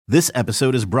This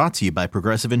episode is brought to you by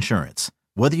Progressive Insurance.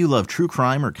 Whether you love true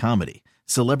crime or comedy,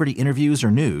 celebrity interviews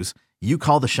or news, you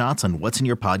call the shots on what's in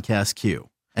your podcast queue.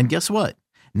 And guess what?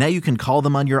 Now you can call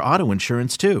them on your auto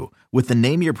insurance too with the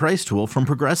Name Your Price tool from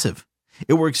Progressive.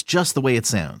 It works just the way it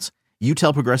sounds. You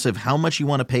tell Progressive how much you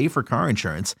want to pay for car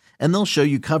insurance, and they'll show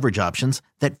you coverage options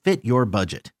that fit your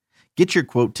budget. Get your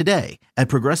quote today at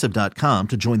Progressive.com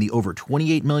to join the over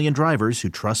 28 million drivers who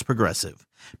trust Progressive.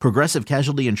 Progressive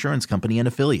Casualty Insurance Company and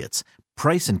Affiliates.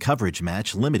 Price and coverage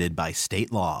match limited by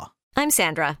state law. I'm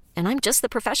Sandra, and I'm just the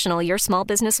professional your small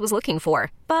business was looking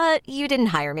for. But you didn't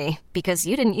hire me because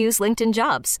you didn't use LinkedIn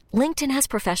Jobs. LinkedIn has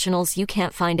professionals you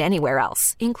can't find anywhere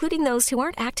else, including those who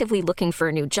aren't actively looking for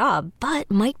a new job, but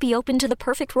might be open to the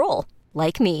perfect role,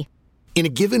 like me. In a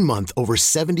given month, over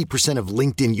 70% of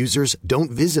LinkedIn users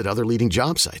don't visit other leading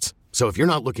job sites. So if you're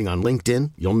not looking on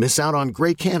LinkedIn, you'll miss out on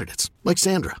great candidates like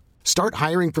Sandra. Start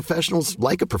hiring professionals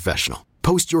like a professional.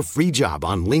 Post your free job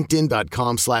on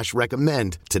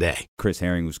linkedin.com/recommend today. Chris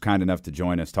Herring was kind enough to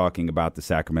join us talking about the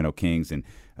Sacramento Kings. And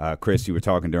Chris, you were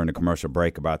talking during the commercial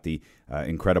break about the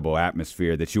incredible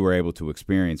atmosphere that you were able to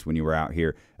experience when you were out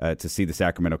here to see the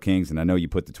Sacramento Kings. And I know you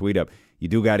put the tweet up. You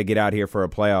do got to get out here for a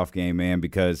playoff game, man,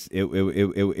 because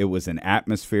it was an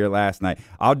atmosphere last night.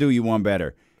 I'll do you one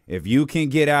better. If you can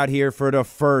get out here for the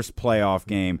first playoff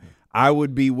game, I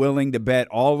would be willing to bet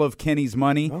all of Kenny's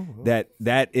money that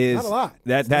is not a lot.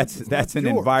 That's an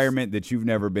environment that you've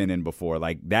never been in before.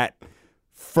 Like that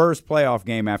first playoff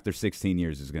game after 16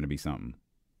 years is going to be something.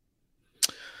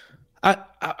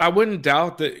 I wouldn't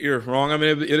doubt that you're wrong. I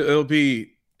mean, it'll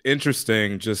be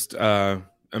interesting. Just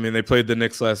they played the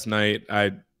Knicks last night.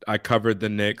 I covered the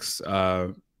Knicks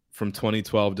from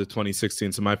 2012 to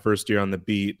 2016. So my first year on the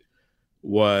beat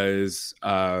was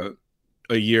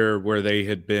a year where they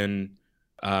had been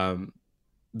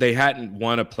they hadn't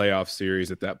won a playoff series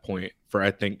at that point for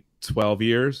I think 12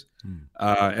 years,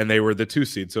 and they were the 2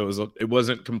 seed. So it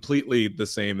wasn't completely the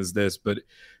same as this, but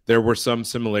there were some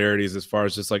similarities as far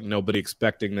as just like nobody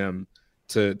expecting them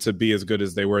to be as good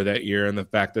as they were that year, and the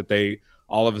fact that they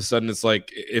all of a sudden it's like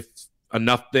if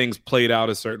enough things played out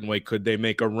a certain way, could they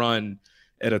make a run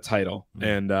at a title?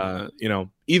 And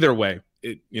either way.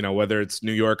 Whether it's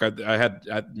New York,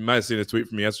 I might have seen a tweet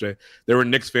from yesterday. There were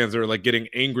Knicks fans that were like getting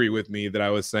angry with me that I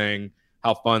was saying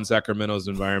how fun Sacramento's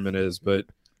environment is. But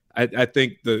I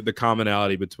think the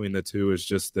commonality between the two is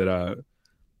just that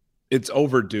it's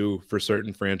overdue for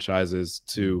certain franchises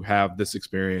to have this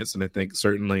experience. And I think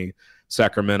certainly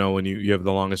Sacramento, when you have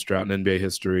the longest drought in NBA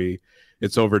history,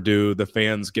 it's overdue. The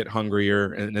fans get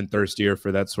hungrier and thirstier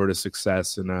for that sort of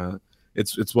success. And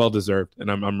it's well deserved,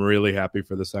 and I'm really happy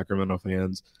for the Sacramento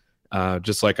fans,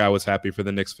 just like I was happy for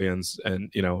the Knicks fans, and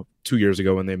 2 years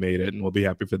ago when they made it, and we'll be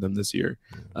happy for them this year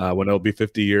when it'll be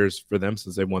 50 years for them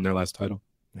since they won their last title.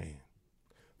 Man,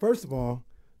 first of all,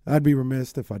 I'd be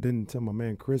remiss if I didn't tell my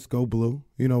man Chris, go blue.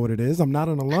 You know what it is. I'm not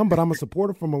an alum, but I'm a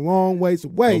supporter from a long ways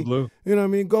away. Go blue. You know what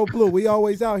I mean? Go blue. We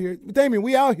always out here. Damien,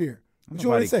 we out here. What you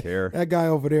want to say? Care. That guy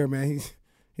over there, man,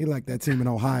 He like that team in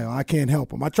Ohio. I can't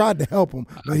help him. I tried to help him,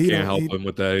 but he can't help him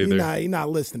with that either. He's not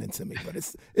listening to me. But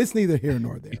it's neither here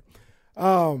nor there.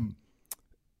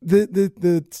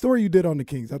 The story you did on the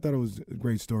Kings, I thought it was a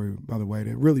great story, by the way.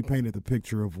 That really painted the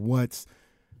picture of what's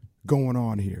going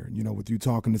on here. With you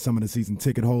talking to some of the season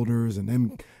ticket holders and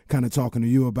them kind of talking to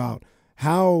you about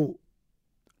how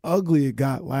ugly it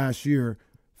got last year,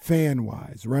 fan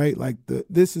wise, right? Like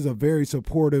this is a very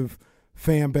supportive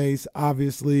fan base,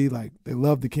 obviously, like they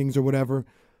love the Kings or whatever.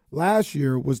 Last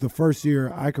year was the first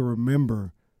year I could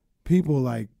remember people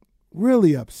like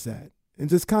really upset and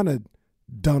just kind of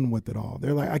done with it all.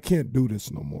 They're like, I can't do this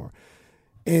no more.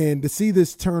 And to see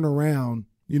this turn around,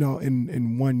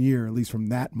 in 1 year, at least from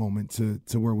that moment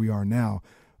to where we are now,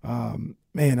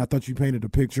 man, I thought you painted a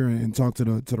picture and talked to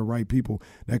the right people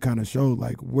that kind of showed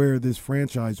like where this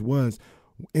franchise was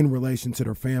in relation to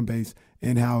their fan base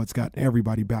and how it's got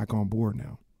everybody back on board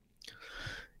now.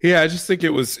 Yeah, I just think it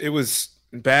was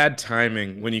bad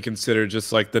timing when you consider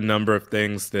just like the number of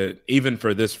things that even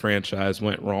for this franchise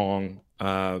went wrong.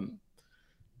 Obviously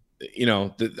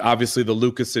the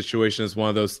Lucas situation is one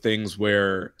of those things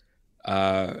where,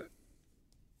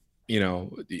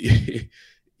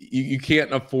 you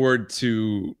can't afford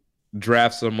to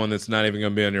draft someone that's not even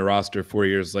going to be on your roster 4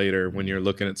 years later when you're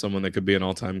looking at someone that could be an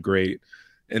all-time great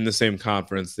in the same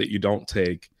conference that you don't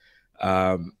take.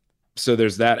 So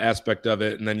there's that aspect of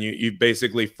it. And then you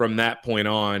basically, from that point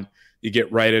on, you get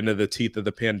right into the teeth of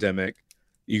the pandemic.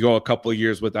 You go a couple of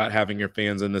years without having your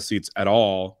fans in the seats at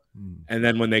all. And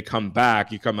then when they come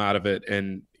back, you come out of it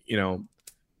and,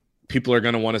 people are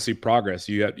going to want to see progress.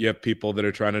 You have people that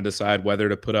are trying to decide whether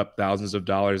to put up thousands of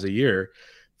dollars a year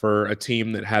for a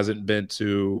team that hasn't been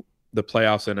to the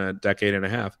playoffs in a decade and a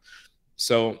half.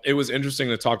 So it was interesting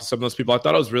to talk to some of those people. I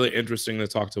thought it was really interesting to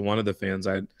talk to one of the fans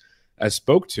I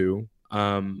spoke to,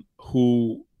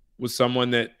 who was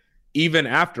someone that even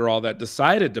after all that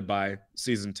decided to buy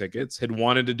season tickets, had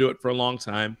wanted to do it for a long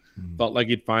time, felt like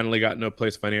he'd finally gotten to a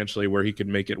place financially where he could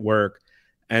make it work,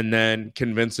 and then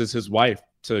convinces his wife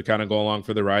to kind of go along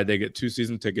for the ride. They get 2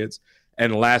 season tickets,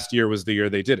 and last year was the year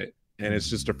they did it. And it's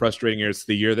just a frustrating year. It's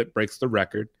the year that breaks the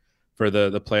record for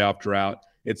the playoff drought.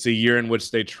 It's a year in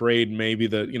which they trade maybe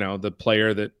the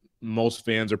player that most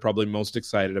fans are probably most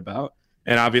excited about.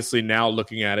 And obviously now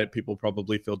looking at it, people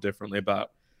probably feel differently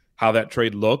about how that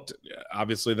trade looked.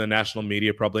 Obviously the national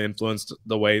media probably influenced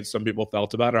the way some people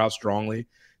felt about it, how strongly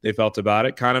they felt about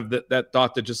it. Kind of that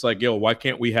thought that just like, yo, why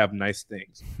can't we have nice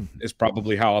things is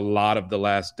probably how a lot of the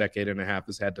last decade and a half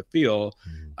has had to feel.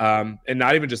 And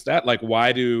not even just that, like,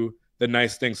 why do the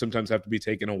nice things sometimes have to be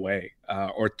taken away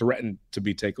or threatened to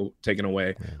be taken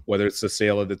away, whether it's the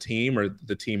sale of the team or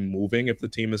the team moving if the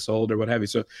team is sold or what have you.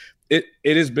 So it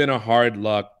has been a hard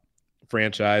luck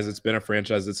franchise. It's been a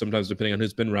franchise that sometimes, depending on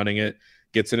who's been running it,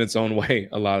 gets in its own way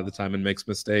a lot of the time and makes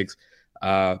mistakes.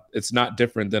 It's not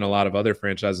different than a lot of other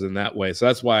franchises in that way. So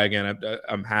that's why, again,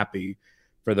 I'm happy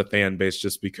for the fan base,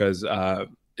 just because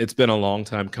it's been a long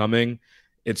time coming.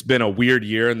 It's been a weird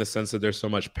year in the sense that there's so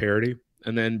much parity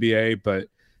in the NBA, but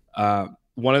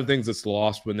one of the things that's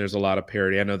lost when there's a lot of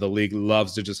parity, I know the league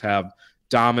loves to just have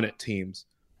dominant teams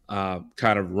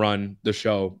kind of run the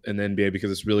show in the NBA because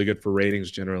it's really good for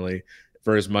ratings generally,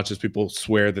 for as much as people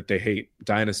swear that they hate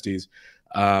dynasties.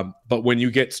 But when you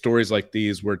get stories like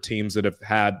these where teams that have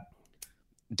had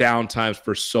down times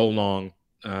for so long,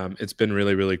 it's been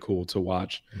really, really cool to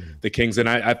watch the Kings. And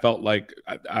I felt like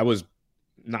I was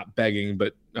not begging,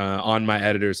 but on my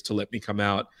editors to let me come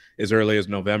out as early as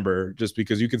November, just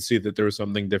because you could see that there was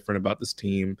something different about this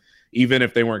team, even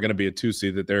if they weren't going to be a 2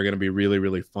 seed, that they're going to be really,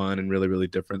 really fun and really, really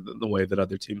different than the way that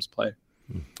other teams play.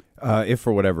 If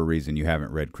for whatever reason you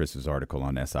haven't read Chris's article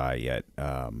on SI yet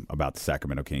about the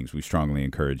Sacramento Kings, we strongly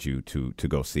encourage you to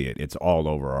go see it. It's all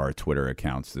over our Twitter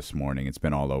accounts this morning. It's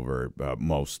been all over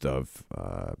most of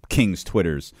Kings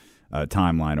Twitter's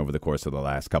timeline over the course of the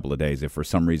last couple of days. If for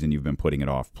some reason you've been putting it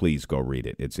off, please go read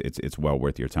it. It's well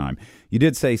worth your time. You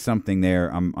did say something there.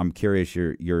 I'm curious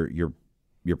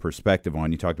your perspective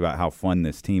on. You talked about how fun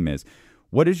this team is.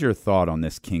 What is your thought on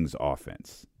this Kings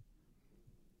offense?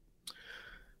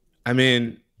 I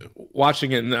mean,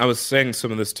 watching it, and I was saying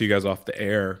some of this to you guys off the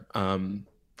air,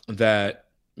 that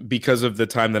because of the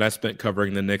time that I spent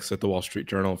covering the Knicks at the Wall Street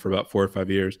Journal for about 4 or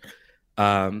 5 years,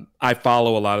 I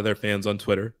follow a lot of their fans on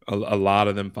Twitter. A lot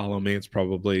of them follow me. It's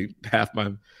probably half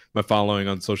my following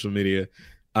on social media.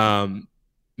 I've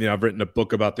written a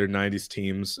book about their 90s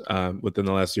teams within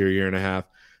the last year and a half.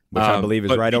 Which I believe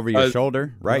is right over your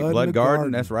shoulder, right? Blood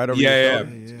Garden. That's right over your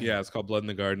shoulder. Yeah, it's called Blood in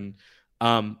the Garden.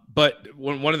 But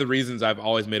one of the reasons I've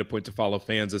always made a point to follow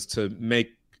fans is to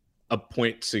make a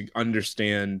point to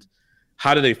understand,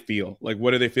 how do they feel? Like,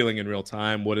 what are they feeling in real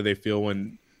time? What do they feel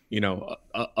when,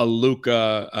 a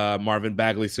Luka, Marvin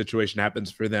Bagley situation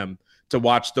happens for them? To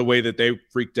watch the way that they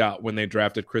freaked out when they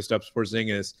drafted Kristaps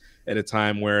Porzingis at a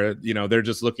time where, they're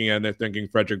just looking at it and they're thinking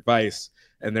Frederick Weiss,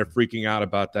 and they're freaking out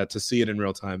about that, to see it in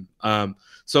real time.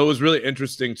 So it was really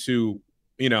interesting to,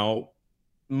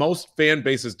 most fan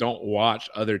bases don't watch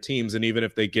other teams, and even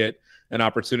if they get an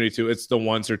opportunity to, it's the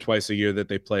once or twice a year that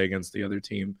they play against the other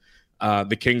team.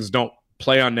 The Kings don't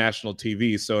play on national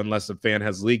TV, so unless a fan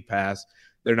has league pass,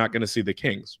 they're not going to see the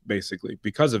Kings, basically,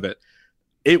 because of it.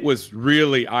 It was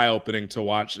really eye-opening to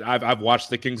watch. I've watched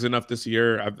the Kings enough this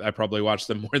year. I probably watched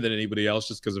them more than anybody else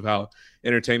just because of how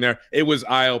entertaining they are. It was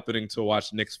eye-opening to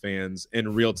watch Knicks fans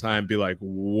in real time be like,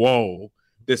 whoa,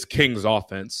 this Kings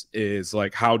offense is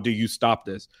like, how do you stop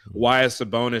this? Why is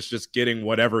Sabonis just getting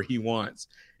whatever he wants?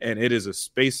 And it is a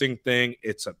spacing thing.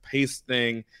 It's a pace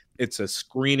thing. It's a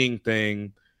screening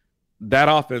thing. That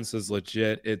offense is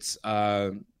legit. It's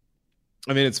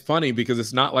funny because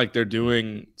it's not like they're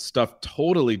doing stuff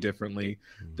totally differently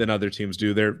than other teams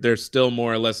do. They're still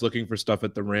more or less looking for stuff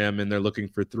at the rim, and they're looking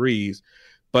for threes.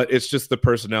 But it's just the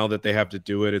personnel that they have to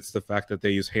do it. It's the fact that they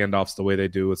use handoffs the way they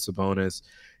do with Sabonis.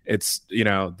 It's,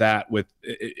 that with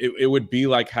it would be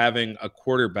like having a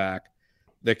quarterback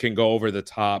that can go over the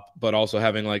top, but also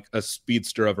having like a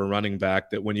speedster of a running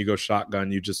back that when you go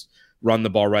shotgun, you just run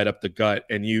the ball right up the gut,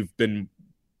 and you've been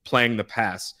playing the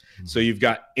pass. So you've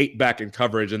got 8 back in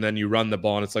coverage, and then you run the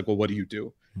ball, and it's like, well, what do you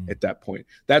do? at that point.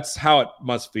 That's how it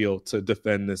must feel to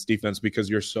defend this defense, because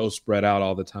you're so spread out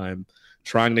all the time,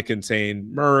 trying to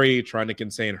contain Murray, trying to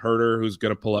contain Herter, who's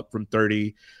going to pull up from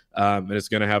 30 and is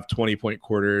going to have 20-point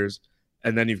quarters.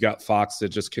 And then you've got Fox that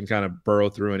just can kind of burrow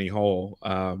through any hole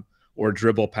or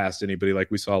dribble past anybody like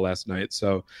we saw last night.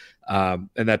 So, and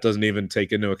that doesn't even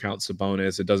take into account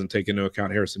Sabonis. It doesn't take into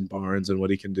account Harrison Barnes and what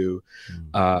he can do.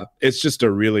 It's just a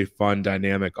really fun,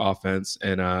 dynamic offense.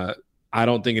 And I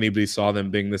don't think anybody saw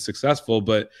them being this successful,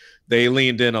 but they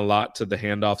leaned in a lot to the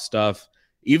handoff stuff.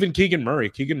 Even Keegan Murray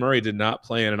did not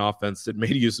play in an offense that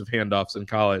made use of handoffs in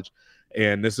college.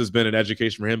 And this has been an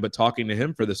education for him, but talking to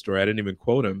him for this story, I didn't even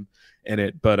quote him in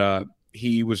it, but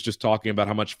he was just talking about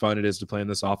how much fun it is to play in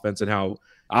this offense and how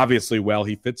obviously well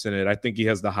he fits in it. I think he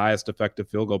has the highest effective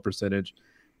field goal percentage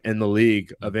in the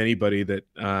league of anybody that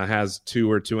has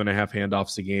 2 or 2.5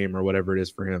 handoffs a game or whatever it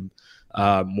is for him.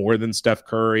 More than Steph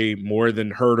Curry, more than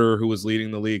Herter, who was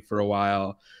leading the league for a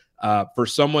while. For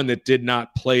someone that did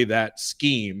not play that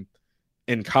scheme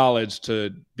in college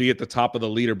to be at the top of the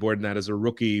leaderboard, and that as a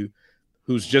rookie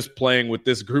who's just playing with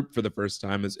this group for the first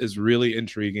time is really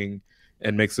intriguing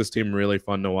and makes this team really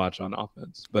fun to watch on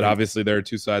offense. But obviously there are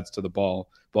two sides to the ball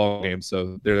game,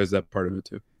 so there's that part of it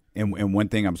too. And one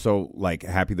thing I'm so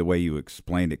happy the way you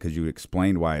explained it, because you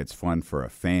explained why it's fun for a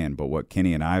fan. But what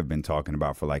Kenny and I have been talking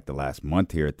about for the last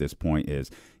month here at this point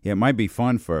is, it might be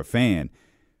fun for a fan,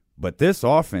 but this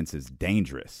offense is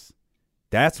dangerous.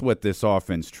 That's what this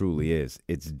offense truly is.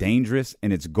 It's dangerous,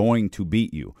 and it's going to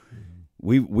beat you.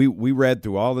 We read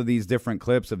through all of these different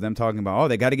clips of them talking about,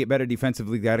 they got to get better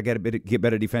defensively, get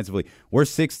better defensively. We're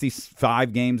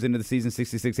 65 games into the season,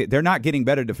 66. They're not getting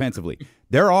better defensively.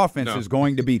 Their offense is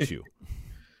going to beat you.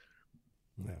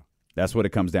 Yeah. That's what it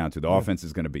comes down to. The offense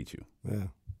is going to beat you. Yeah.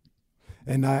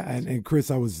 And Chris,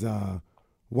 I was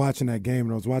watching that game,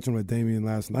 and I was watching with Damian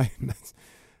last night, and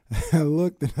I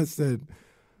looked and I said,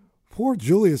 poor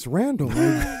Julius Randle.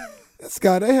 This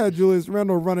guy, they had Julius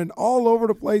Randle running all over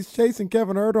the place, chasing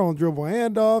Kevin Herter on dribble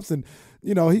handoffs, and,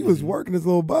 he was working his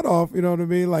little butt off, you know what I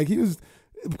mean? He was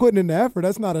putting in the effort.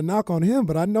 That's not a knock on him,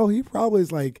 but I know he probably is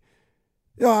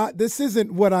this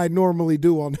isn't what I normally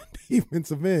do on the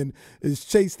defensive end, is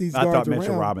chase these guards around. I thought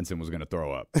Mitchell Robinson was going to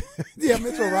throw up. Yeah,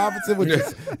 Mitchell Robinson was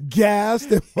just gassed.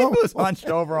 He was hunched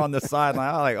over on the sideline.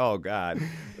 I was like, oh, God.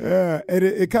 Yeah, and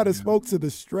it kind of spoke to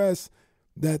the stress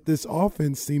that this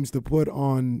offense seems to put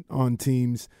on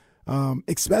teams,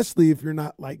 especially if you're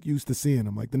not used to seeing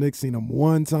them. The Knicks seen them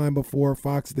one time before.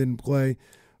 Fox didn't play,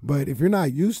 but if you're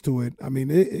not used to it, I mean,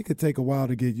 it could take a while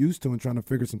to get used to and trying to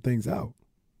figure some things out.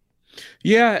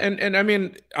 Yeah, and I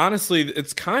mean, honestly,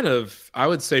 it's kind of, I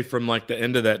would say, from the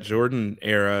end of that Jordan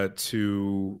era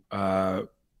to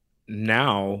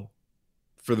now,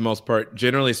 for the most part,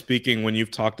 generally speaking, when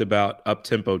you've talked about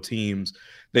up-tempo teams,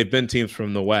 they've been teams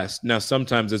from the West. Now,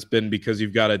 sometimes it's been because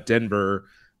you've got a Denver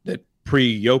that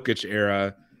pre-Jokic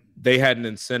era, they had an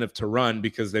incentive to run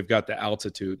because they've got the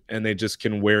altitude and they just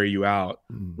can wear you out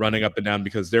running up and down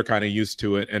because they're kind of used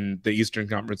to it. And the Eastern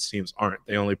Conference teams aren't.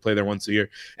 They only play there once a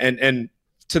year. And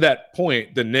to that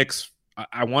point, the Knicks,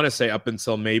 I want to say up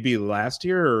until maybe last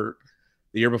year or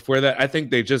the year before that, I think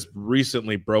they just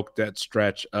recently broke that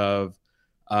stretch of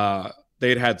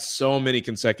they'd had so many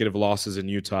consecutive losses in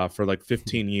Utah for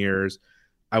 15 years.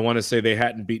 I want to say they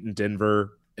hadn't beaten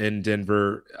Denver in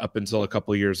Denver up until a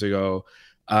couple of years ago.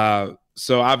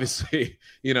 So obviously,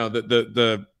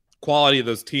 the quality of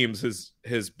those teams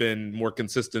has been more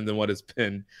consistent than what it's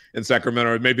been in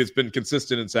Sacramento. Or maybe it's been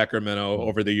consistent in Sacramento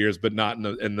over the years, but not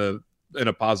in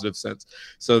a positive sense.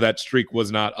 So that streak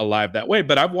was not alive that way.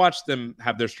 But I've watched them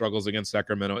have their struggles against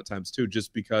Sacramento at times too,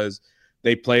 just because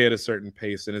they play at a certain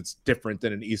pace, and it's different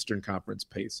than an Eastern Conference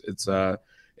pace. It's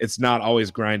not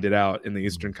always grinded out in the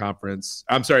Eastern Conference.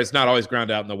 I'm sorry, it's not always ground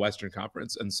out in the Western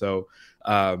Conference, and so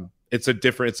it's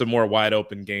a more wide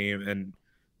open game. And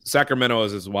Sacramento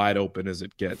is as wide open as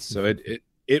it gets. So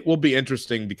it will be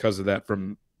interesting because of that,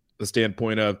 from the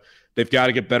standpoint of they've got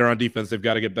to get better on defense. They've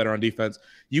got to get better on defense.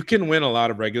 You can win a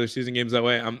lot of regular season games that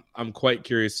way. I'm quite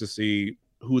curious to see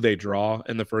who they draw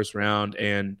in the first round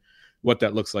and what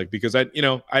that looks like, because I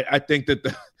think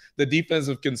that the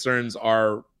defensive concerns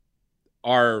are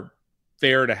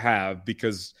fair to have,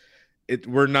 because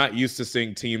we're not used to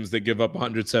seeing teams that give up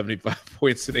 175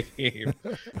 points in a game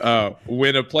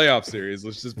win a playoff series.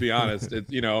 Let's just be honest.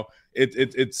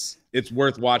 It's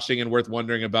worth watching and worth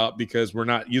wondering about, because we're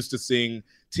not used to seeing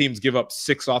teams give up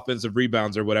 6 offensive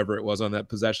rebounds or whatever it was on that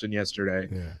possession yesterday.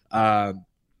 Yeah.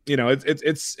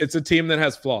 It's a team that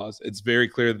has flaws. It's very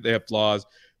clear that they have flaws,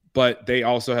 but they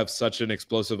also have such an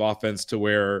explosive offense to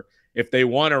where if they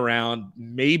won a round,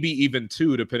 maybe even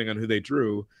two, depending on who they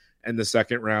drew in the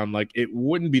second round, like it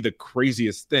wouldn't be the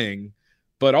craziest thing.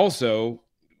 But also,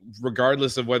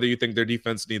 regardless of whether you think their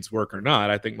defense needs work or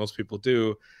not, I think most people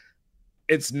do,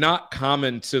 it's not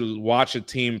common to watch a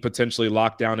team potentially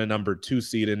lock down a number 2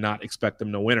 seed and not expect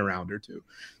them to win a round or two.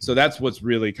 So that's what's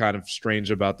really kind of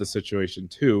strange about the situation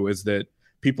too, is that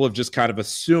people have just kind of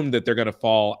assumed that they're going to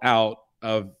fall out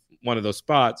of one of those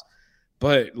spots.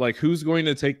 But like, who's going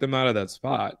to take them out of that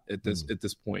spot at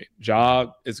this point? Ja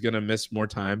is going to miss more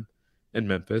time in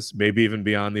Memphis, maybe even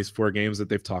beyond these 4 games that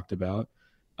they've talked about.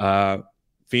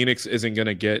 Phoenix isn't going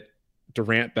to get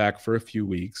Durant back for a few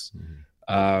weeks.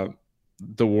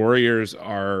 The Warriors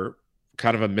are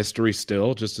kind of a mystery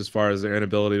still, just as far as their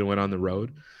inability to win on the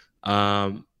road.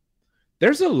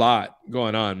 There's a lot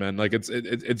going on, man. Like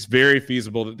it's very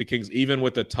feasible that the Kings, even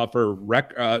with a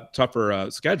tougher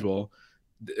schedule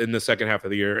in the second half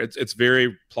of the year, it's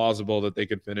very plausible that they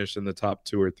could finish in the top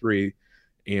 2 or 3.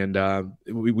 And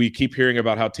we keep hearing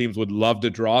about how teams would love to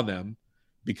draw them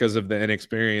because of the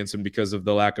inexperience and because of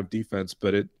the lack of defense.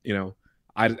 But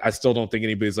I still don't think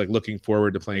anybody's like looking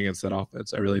forward to playing against that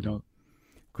offense. I really don't.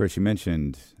 Chris, you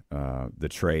mentioned the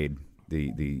trade,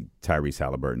 the Tyrese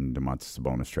Halliburton, Domantas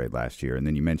Sabonis trade last year, and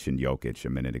then you mentioned Jokic a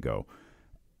minute ago.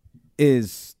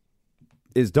 Is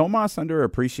Domas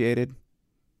underappreciated?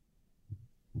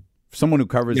 For someone who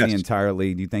covers the entire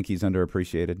league, do you think he's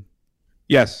underappreciated?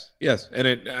 Yes. And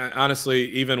it honestly,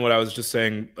 even what I was just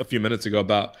saying a few minutes ago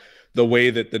about the way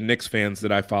that the Knicks fans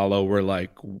that I follow were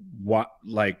like, what,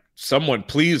 like, someone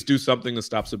please do something to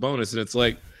stop Sabonis. And it's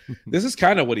like, this is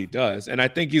kind of what he does. And I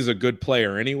think he's a good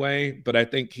player anyway, but I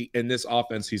think in this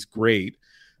offense, he's great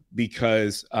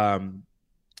because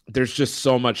there's just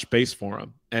so much space for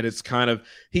him. And it's kind of,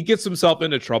 he gets himself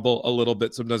into trouble a little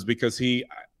bit sometimes because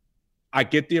I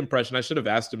get the impression, I should have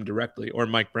asked him directly, or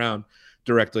Mike Brown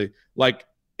directly, like,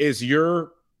 is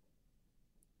your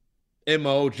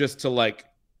MO just to like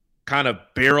kind of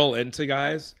barrel into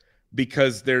guys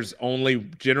because there's only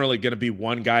generally going to be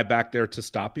one guy back there to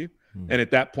stop you? And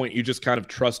at that point, you just kind of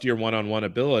trust your one-on-one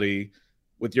ability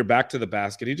with your back to the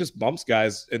basket. He just bumps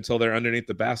guys until they're underneath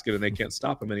the basket and they can't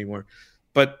stop him anymore.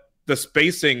 But the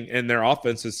spacing in their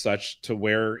offense is such to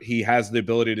where he has the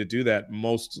ability to do that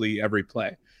mostly every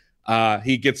play.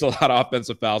 He gets a lot of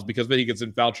offensive fouls because he gets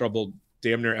in foul trouble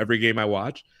damn near every game I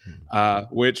watch,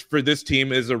 which for this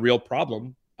team is a real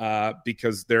problem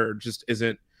because there just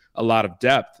isn't a lot of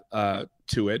depth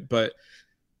to it. But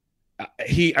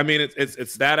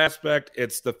it's that aspect.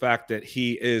 It's the fact that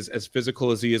he is as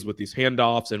physical as he is with these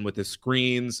handoffs and with his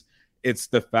screens. It's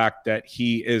the fact that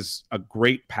he is a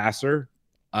great passer,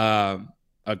 and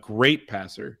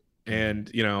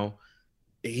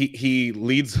he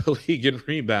leads the league in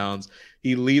rebounds.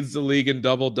 He leads the league in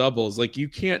double-doubles. Like, you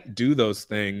can't do those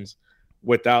things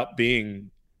without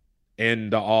being in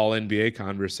the all-NBA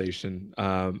conversation,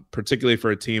 particularly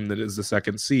for a team that is the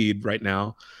second seed right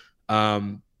now.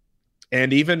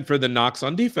 And even for the knocks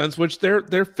on defense, which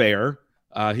they're fair.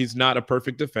 He's not a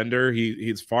perfect defender.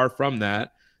 He's far from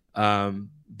that.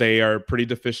 They are pretty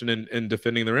deficient in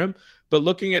defending the rim. But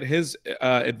looking at his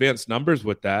advanced numbers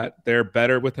with that, they're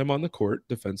better with him on the court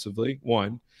defensively,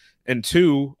 1. And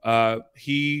 2,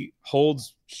 he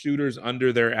holds shooters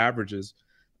under their averages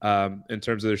in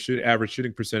terms of their average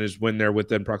shooting percentage when they're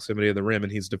within proximity of the rim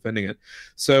and he's defending it.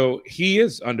 So he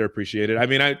is underappreciated. I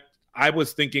mean, I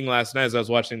was thinking last night as I was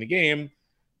watching the game,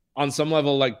 on some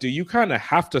level, like, do you kind of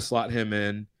have to slot him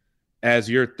in as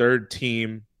your third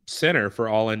team center for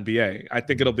all NBA? I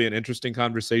think it'll be an interesting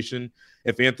conversation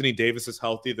if Anthony Davis is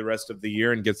healthy the rest of the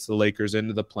year and gets the Lakers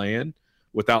into the play-in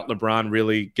without LeBron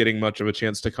really getting much of a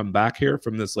chance to come back here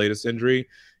from this latest injury.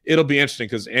 It'll be interesting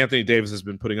because Anthony Davis has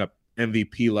been putting up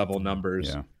MVP level numbers.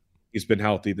 Yeah. He's been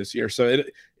healthy this year. So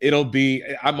it'll be,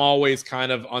 I'm always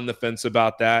kind of on the fence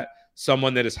about that.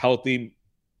 Someone that is healthy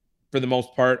for the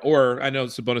most part, or I know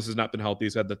Sabonis has not been healthy.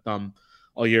 He's had the thumb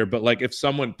all year, but like if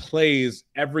someone plays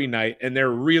every night and they're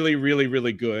really, really,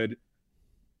 really good,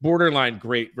 borderline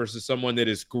great versus someone that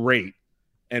is great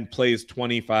and plays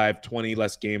 25, 20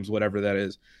 less games, whatever that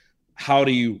is, how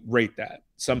do you rate that?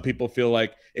 Some people feel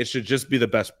like it should just be the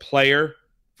best player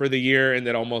for the year and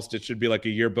that almost it should be like a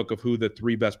yearbook of who the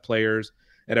 3 best players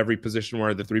at every position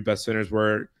were, the 3 best centers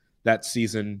were that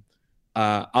season.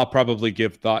 I'll probably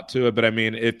give thought to it, but I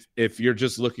mean, if you're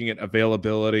just looking at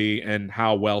availability and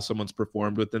how well someone's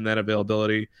performed within that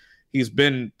availability, he's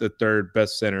been the 3rd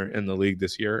best center in the league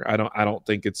this year. I don't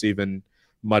think it's even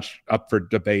much up for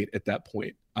debate at that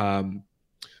point.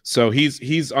 So he's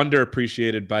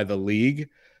underappreciated by the league.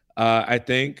 I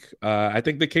think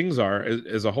the Kings are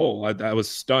as a whole. I was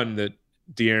stunned that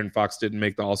De'Aaron Fox didn't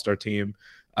make the All-Star team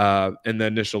in the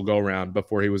initial go-round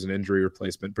before he was an injury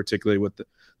replacement, particularly with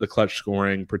the clutch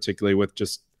scoring, particularly with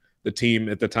just the team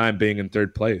at the time being in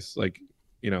third place. Like,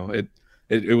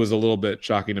 it was a little bit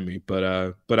shocking to me,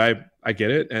 but I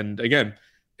get it. And again,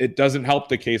 it doesn't help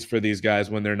the case for these guys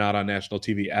when they're not on national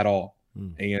TV at all.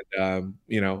 And,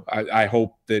 I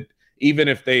hope that even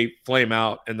if they flame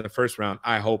out in the first round,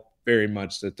 I hope very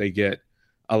much that they get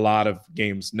a lot of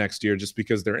games next year just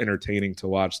because they're entertaining to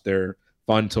watch. They're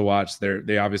fun to watch.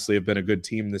 They obviously have been a good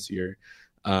team this year.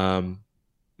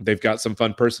 They've got some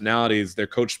fun personalities. Their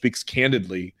coach speaks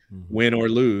candidly, win or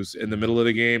lose, in the middle of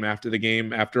the game,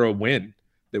 after a win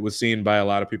that was seen by a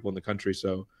lot of people in the country.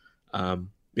 So,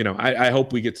 I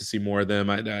hope we get to see more of them.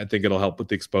 I think it'll help with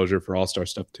the exposure for All-Star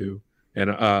stuff too, and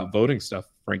voting stuff,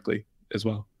 frankly, as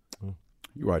well.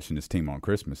 You're watching this team on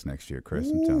Christmas next year, Chris.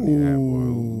 I'm telling you that.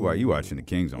 Why are you watching the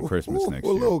Kings on Christmas next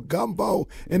year? A little gumbo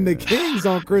and the Kings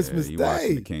on Christmas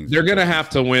Day. They're going to have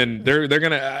to win. They're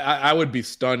going to. I would be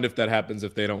stunned if that happens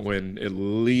if they don't win at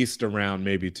least a round,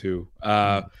 maybe two.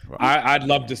 I'd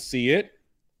love to see it.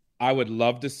 I would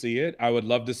love to see it. I would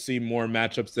love to see more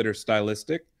matchups that are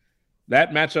stylistic.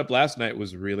 That matchup last night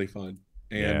was really fun.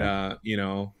 And,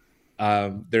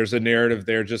 there's a narrative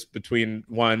there just between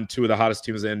two of the hottest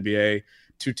teams in the NBA,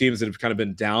 two teams that have kind of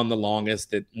been down the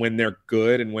longest, that when they're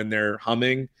good and when they're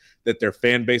humming, that their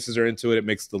fan bases are into it. It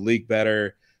makes the league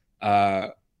better.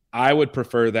 I would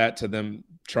prefer that to them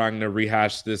trying to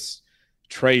rehash this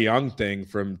Trae Young thing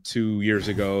from 2 years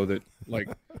ago that, like,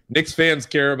 Knicks fans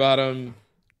care about him.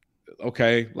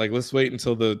 Okay, like, let's wait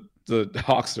until the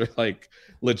Hawks are, like,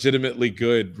 legitimately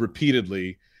good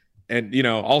repeatedly. And,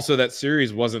 also that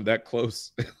series wasn't that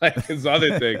close. Like, his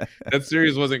other thing, that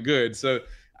series wasn't good. So,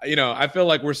 I feel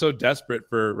like we're so desperate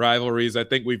for rivalries. I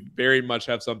think we very much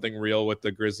have something real with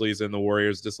the Grizzlies and the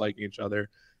Warriors disliking each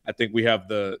other. I think we have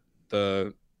the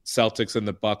Celtics and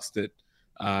the Bucks that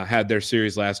had their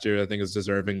series last year. I think is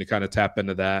deserving to kind of tap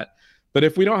into that. But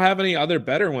if we don't have any other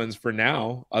better ones for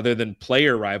now, other than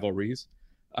player rivalries,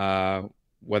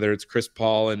 whether it's Chris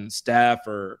Paul and Steph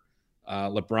or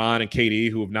LeBron and KD,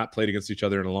 who have not played against each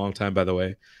other in a long time, by the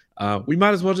way, we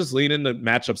might as well just lean into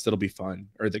matchups that'll be fun,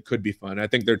 or that could be fun. I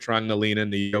think they're trying to lean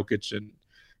into Jokic and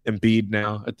Embiid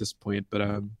now at this point,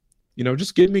 but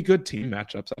just give me good team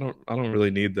matchups. I don't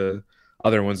really need the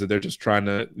other ones that they're just trying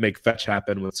to make fetch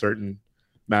happen with certain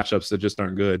matchups that just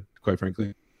aren't good, quite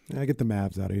frankly. Yeah, get the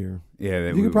Mavs out of here.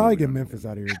 Yeah, you could probably get Memphis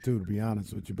out of here too, to be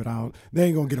honest with you. But they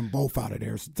ain't gonna get them both out of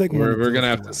there. So we're gonna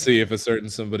have to see if a certain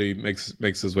somebody makes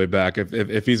his way back.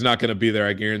 If he's not gonna be there,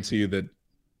 I guarantee you that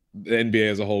the NBA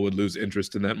as a whole would lose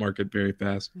interest in that market very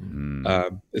fast.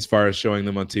 As far as showing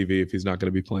them on TV, if he's not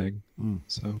gonna be playing.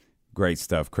 So great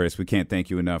stuff, Chris. We can't thank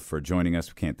you enough for joining us.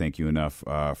 We can't thank you enough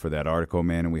for that article,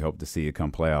 man. And we hope to see you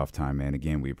come playoff time, man.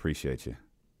 Again, we appreciate you.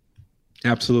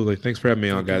 Absolutely. Thanks for having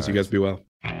me on, guys. You guys be well.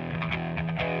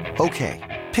 Okay,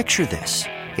 picture this.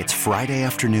 It's Friday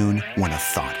afternoon when a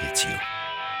thought hits you.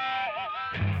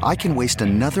 I can waste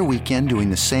another weekend doing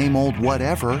the same old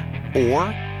whatever, or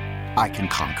I can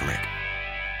conquer it.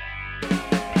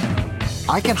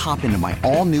 I can hop into my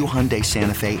all-new Hyundai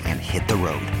Santa Fe and hit the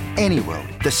road. Any road.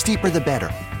 The steeper, the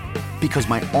better. Because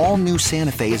my all-new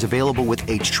Santa Fe is available with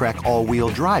H-Track all-wheel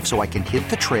drive, so I can hit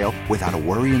the trail without a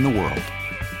worry in the world.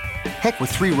 Heck, with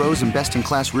 3 rows and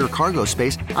best-in-class rear cargo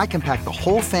space, I can pack the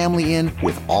whole family in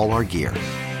with all our gear.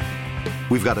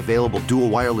 We've got available dual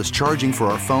wireless charging for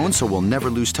our phones, so we'll never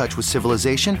lose touch with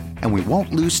civilization, and we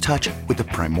won't lose touch with the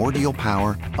primordial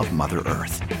power of Mother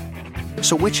Earth.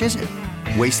 So which is it?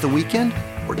 Waste the weekend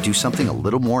or do something a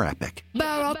little more epic?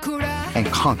 And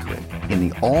conquer it in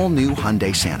the all-new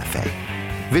Hyundai Santa Fe.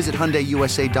 Visit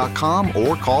HyundaiUSA.com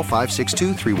or call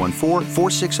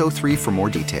 562-314-4603 for more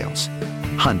details.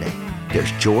 Hyundai,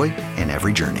 there's joy in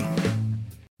every journey.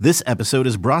 This episode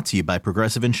is brought to you by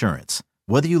Progressive Insurance.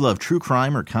 Whether you love true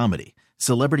crime or comedy,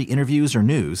 celebrity interviews or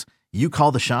news, you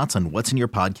call the shots on what's in your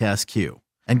podcast queue.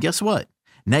 And guess what?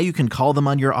 Now you can call them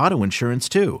on your auto insurance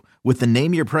too with the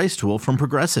Name Your Price tool from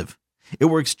Progressive. It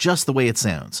works just the way it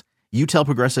sounds. You tell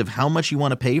Progressive how much you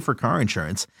want to pay for car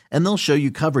insurance, and they'll show you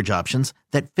coverage options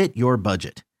that fit your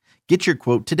budget. Get your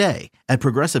quote today at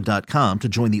Progressive.com to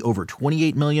join the over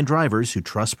 28 million drivers who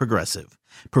trust Progressive.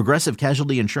 Progressive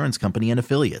Casualty Insurance Company and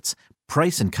Affiliates.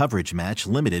 Price and coverage match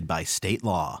limited by state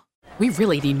law. We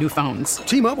really need new phones.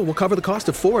 T-Mobile will cover the cost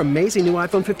of 4 amazing new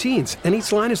iPhone 15s, and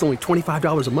each line is only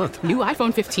 $25 a month. New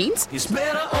iPhone 15s? It's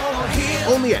better over here.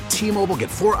 Only at T-Mobile, get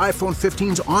 4 iPhone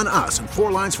 15s on us and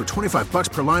 4 lines for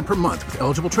 $25 per line per month with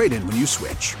eligible trade-in when you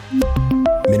switch.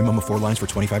 Minimum of 4 lines for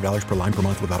 $25 per line per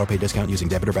month with autopay discount using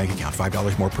debit or bank account.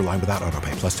 $5 more per line without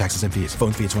autopay, plus taxes and fees.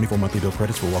 Phone fee at 24 monthly bill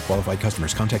credits for well qualified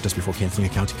customers. Contact us before canceling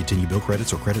account to continue bill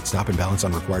credits or credit stop and balance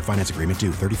on required finance agreement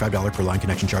due. $35 per line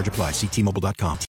connection charge applies. See T-Mobile.com.